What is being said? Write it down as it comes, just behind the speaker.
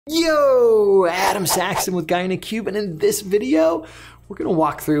Yo, Adam Saxton with Guy in a Cube, and in this video, we're going to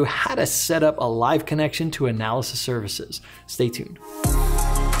walk through how to set up a live connection to Analysis Services. Stay tuned.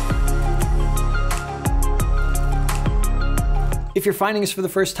 If you're finding us for the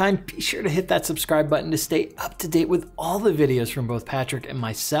first time, be sure to hit that subscribe button to stay up to date with all the videos from both Patrick and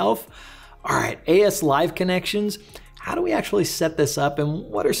myself. All right, AS Live Connections. How do we actually set this up, and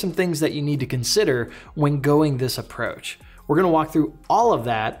what are some things that you need to consider when going this approach? We're going to walk through all of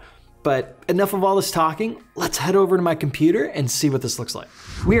that, but enough of all this talking. Let's head over to my computer and see what this looks like.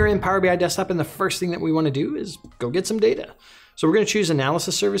 We are in Power BI Desktop, and the first thing that we want to do is go get some data. So we're going to choose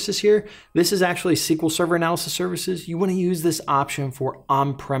Analysis Services here. This is actually SQL Server Analysis Services. You want to use this option for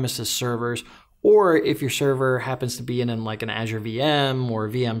on-premises servers, or if your server happens to be in like an Azure VM or a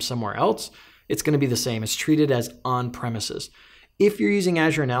VM somewhere else, it's going to be the same. It's treated as on-premises. If you're using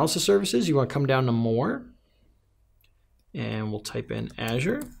Azure Analysis Services, you want to come down to More, and we'll type in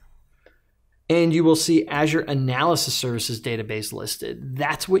Azure, and you will see Azure Analysis Services database listed.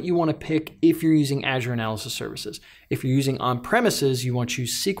 That's what you want to pick if you're using Azure Analysis Services. If you're using on-premises, you want to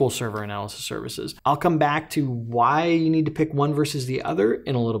choose SQL Server Analysis Services. I'll come back to why you need to pick one versus the other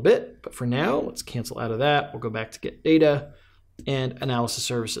in a little bit, but for now, let's cancel out of that. We'll go back to Get Data and Analysis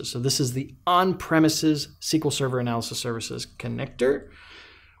Services. So this is the on-premises SQL Server Analysis Services connector.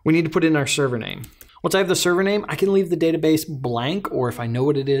 We need to put in our server name. Once I have the server name, I can leave the database blank, or if I know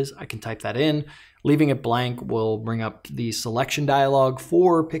what it is, I can type that in. Leaving it blank will bring up the selection dialog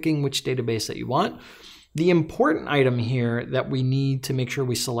for picking which database that you want. The important item here that we need to make sure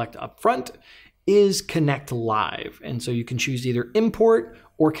we select up front is Connect Live. And so you can choose either Import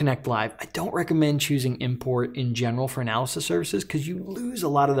or Connect Live. I don't recommend choosing Import in general for Analysis Services because you lose a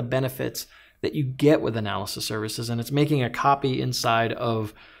lot of the benefits that you get with Analysis Services, and it's making a copy inside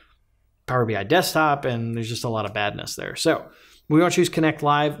of Power BI Desktop, and there's just a lot of badness there. So we want to choose Connect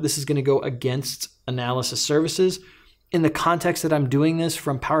Live. This is going to go against Analysis Services. In the context that I'm doing this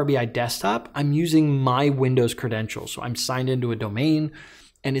from Power BI Desktop, I'm using my Windows credential. So I'm signed into a domain,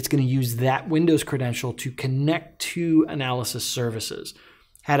 and it's going to use that Windows credential to connect to Analysis Services.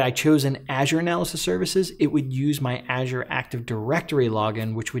 Had I chosen Azure Analysis Services, it would use my Azure Active Directory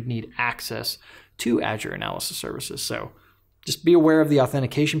login, which would need access to Azure Analysis Services. So just be aware of the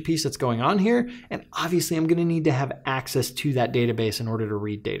authentication piece that's going on here. And obviously, I'm going to need to have access to that database in order to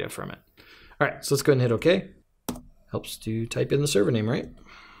read data from it. All right, so let's go ahead and hit OK. Helps to type in the server name, right?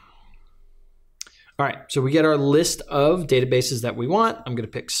 All right, so we get our list of databases that we want. I'm going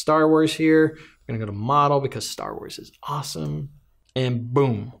to pick Star Wars here. We're going to go to Model because Star Wars is awesome. And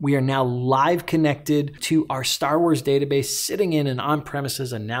boom, we are now live connected to our Star Wars database sitting in an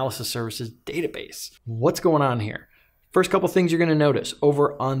on-premises Analysis Services database. What's going on here? First couple things you're going to notice.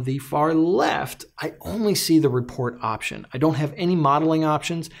 Over on the far left, I only see the report option. I don't have any modeling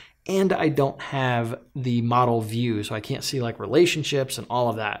options, and I don't have the model view, so I can't see like relationships and all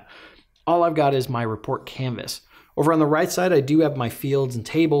of that. All I've got is my report canvas. Over on the right side, I do have my fields and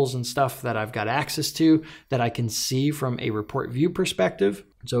tables and stuff that I've got access to that I can see from a report view perspective.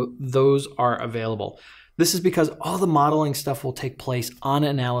 So those are available. This is because all the modeling stuff will take place on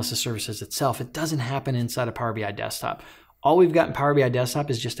Analysis Services itself. It doesn't happen inside of Power BI Desktop. All we've got in Power BI Desktop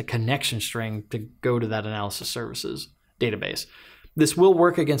is just a connection string to go to that Analysis Services database. This will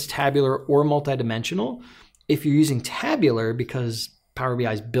work against tabular or multidimensional. If you're using tabular, because Power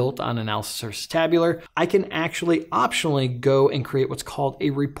BI is built on Analysis Services Tabular, I can actually optionally go and create what's called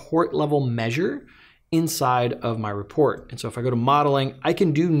a report level measure inside of my report. And so if I go to modeling, I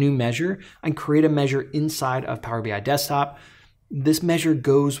can do new measure and create a measure inside of Power BI Desktop. This measure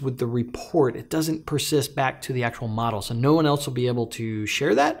goes with the report. It doesn't persist back to the actual model. So no one else will be able to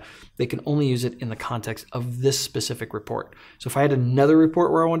share that. They can only use it in the context of this specific report. So if I had another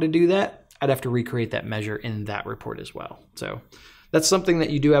report where I wanted to do that, I'd have to recreate that measure in that report as well. So that's something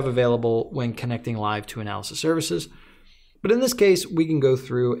that you do have available when connecting live to Analysis Services. But in this case, we can go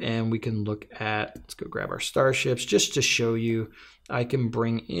through and we can look at, let's go grab our starships just to show you. I can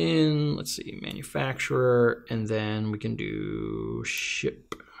bring in, let's see, manufacturer, and then we can do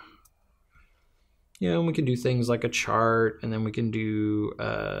ship. Yeah, and we can do things like a chart, and then we can do,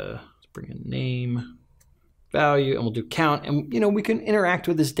 let's bring in name, value, and we'll do count. And we can interact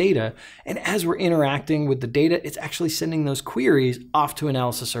with this data. And as we're interacting with the data, it's actually sending those queries off to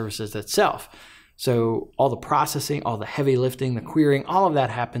Analysis Services itself. So all the processing, all the heavy lifting, the querying, all of that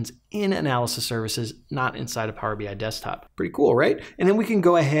happens in Analysis Services, not inside of Power BI Desktop. Pretty cool, right? And then we can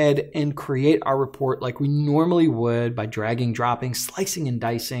go ahead and create our report like we normally would by dragging, dropping, slicing, and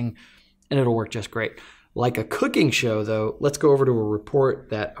dicing, and it'll work just great. Like a cooking show though, let's go over to a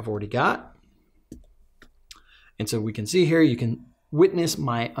report that I've already got. And so we can see here, you can witness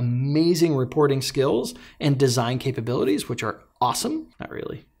my amazing reporting skills and design capabilities, which are awesome. Not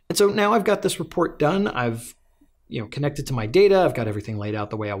really. And so now I've got this report done. I've connected to my data. I've got everything laid out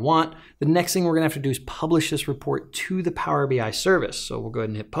the way I want. The next thing we're gonna have to do is publish this report to the Power BI service. So we'll go ahead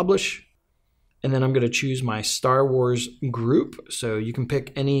and hit publish. And then I'm gonna choose my Star Wars group. So you can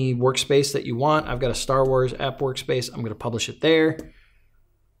pick any workspace that you want. I've got a Star Wars app workspace. I'm gonna publish it there.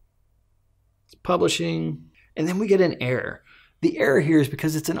 It's publishing. And then we get an error. The error here is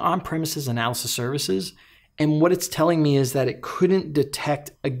because it's an on-premises analysis services. And what it's telling me is that it couldn't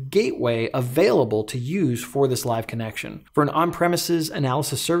detect a gateway available to use for this live connection. For an on-premises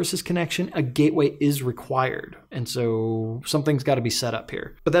analysis services connection, a gateway is required. And so something's got to be set up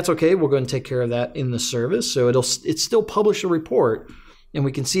here. But that's okay. We'll go ahead and take care of that in the service. So it's still publish a report. And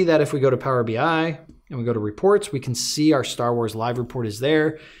we can see that if we go to Power BI and we go to reports, we can see our Star Wars live report is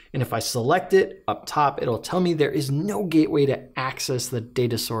there. And if I select it up top, it'll tell me there is no gateway to access the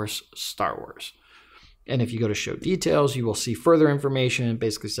data source Star Wars. And if you go to show details, you will see further information. It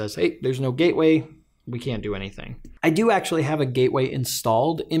basically says, hey, there's no gateway. We can't do anything. I do actually have a gateway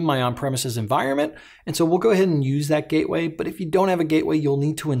installed in my on-premises environment. And so we'll go ahead and use that gateway. But if you don't have a gateway, you'll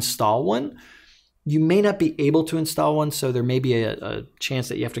need to install one. You may not be able to install one. So there may be a chance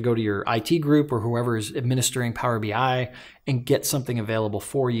that you have to go to your IT group or whoever is administering Power BI and get something available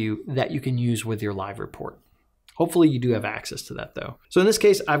for you that you can use with your live report. Hopefully you do have access to that though. So in this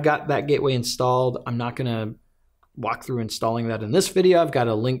case, I've got that gateway installed. I'm not gonna walk through installing that in this video. I've got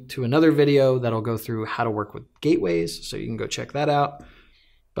a link to another video that'll go through how to work with gateways. So you can go check that out.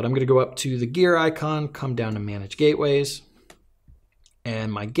 But I'm gonna go up to the gear icon, come down to manage gateways.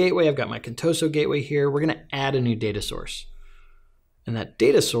 And my gateway, I've got my Contoso gateway here. We're gonna add a new data source. And that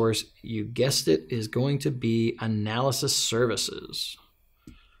data source, you guessed it, is going to be analysis services.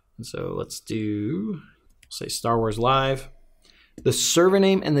 And so let's do, say Star Wars Live. The server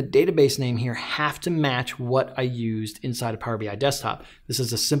name and the database name here have to match what I used inside of Power BI Desktop. This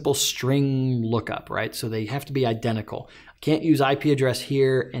is a simple string lookup, right? So they have to be identical. I can't use IP address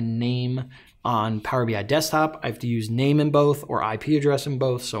here and name on Power BI Desktop. I have to use name in both or IP address in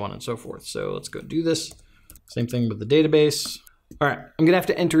both, so on and so forth. So let's go do this. Same thing with the database. All right, I'm gonna have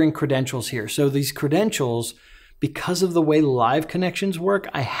to enter in credentials here. So these credentials, because of the way live connections work,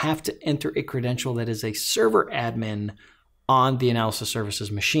 I have to enter a credential that is a server admin on the analysis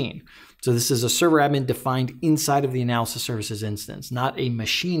services machine. So this is a server admin defined inside of the analysis services instance, not a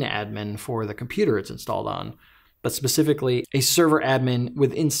machine admin for the computer it's installed on, but specifically a server admin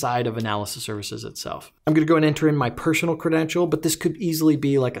with inside of analysis services itself. I'm gonna go and enter in my personal credential, but this could easily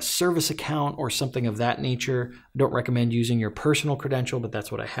be like a service account or something of that nature. I don't recommend using your personal credential, but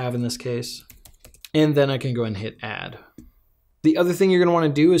that's what I have in this case. And then I can go and hit add. The other thing you're gonna wanna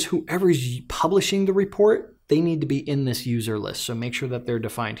do is whoever's publishing the report, they need to be in this user list. So make sure that they're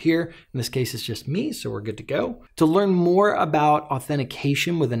defined here. In this case, it's just me, so we're good to go. To learn more about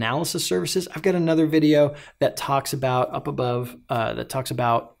authentication with analysis services, I've got another video that talks about, up above, that talks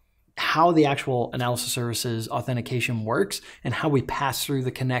about how the actual analysis services authentication works and how we pass through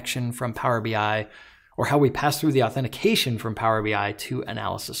the connection from Power BI, or how we pass through the authentication from Power BI to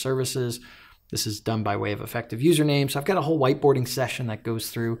analysis services. This is done by way of effective username. So I've got a whole whiteboarding session that goes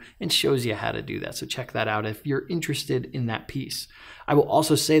through and shows you how to do that. So check that out if you're interested in that piece. I will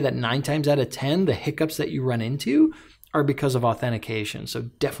also say that 9 times out of 10, the hiccups that you run into are because of authentication. So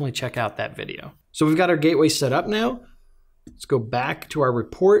definitely check out that video. So we've got our gateway set up now. Let's go back to our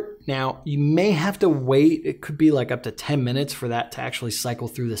report. Now you may have to wait. It could be like up to 10 minutes for that to actually cycle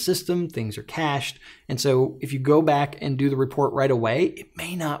through the system. Things are cached. And so if you go back and do the report right away, it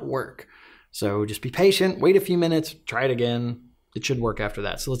may not work. So just be patient, wait a few minutes, try it again. It should work after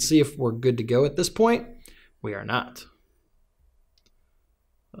that. So let's see if we're good to go at this point. We are not.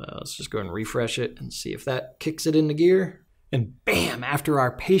 Let's just go and refresh it and see if that kicks it into gear. And bam, after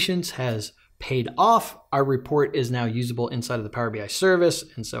our patience has paid off, our report is now usable inside of the Power BI service.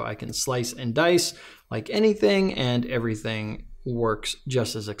 And so I can slice and dice like anything, and everything works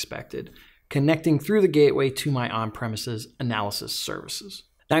just as expected, connecting through the gateway to my on-premises analysis services.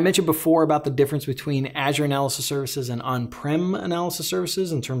 Now, I mentioned before about the difference between Azure Analysis Services and on-prem analysis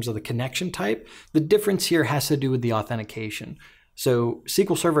services in terms of the connection type. The difference here has to do with the authentication. So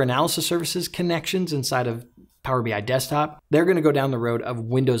SQL Server Analysis Services connections inside of Power BI Desktop, they're going to go down the road of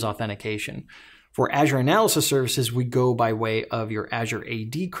Windows authentication. For Azure Analysis Services, we go by way of your Azure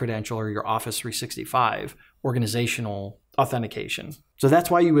AD credential or your Office 365 organizational authentication. So that's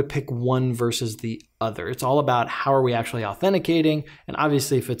why you would pick one versus the other. It's all about how are we actually authenticating. And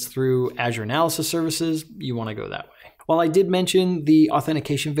obviously, if it's through Azure Analysis Services, you want to go that way. While I did mention the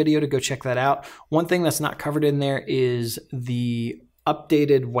authentication video to go check that out, one thing that's not covered in there is the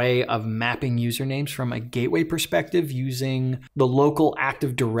updated way of mapping usernames from a gateway perspective using the local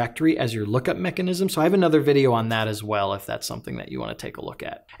Active Directory as your lookup mechanism. So I have another video on that as well if that's something that you want to take a look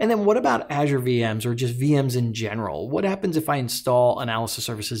at. And then what about Azure VMs or just VMs in general? What happens if I install Analysis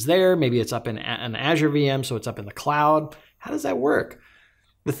Services there? Maybe it's up in an Azure VM, so it's up in the cloud. How does that work?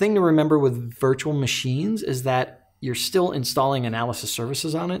 The thing to remember with virtual machines is that you're still installing Analysis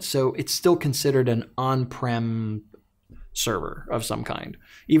Services on it, so it's still considered an on-prem server of some kind,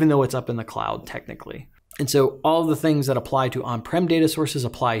 even though it's up in the cloud technically. And so all of the things that apply to on-prem data sources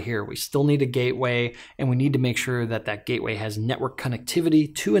apply here. We still need a gateway, and we need to make sure that that gateway has network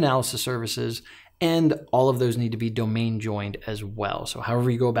connectivity to Analysis Services, and all of those need to be domain joined as well. So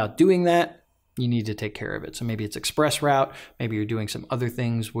however you go about doing that, you need to take care of it. So maybe it's express route, maybe you're doing some other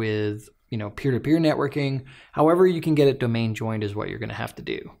things with peer-to-peer networking. However you can get it domain joined is what you're gonna have to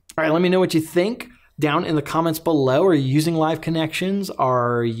do. All right, let me know what you think down in the comments below. Are you using live connections?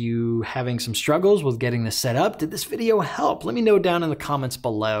 Are you having some struggles with getting this set up? Did this video help? Let me know down in the comments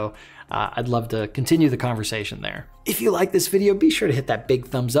below. I'd love to continue the conversation there. If you like this video, be sure to hit that big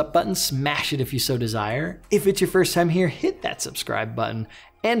thumbs up button, smash it if you so desire. If it's your first time here, hit that subscribe button.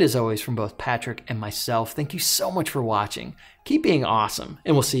 And as always, from both Patrick and myself, thank you so much for watching. Keep being awesome,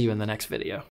 and we'll see you in the next video.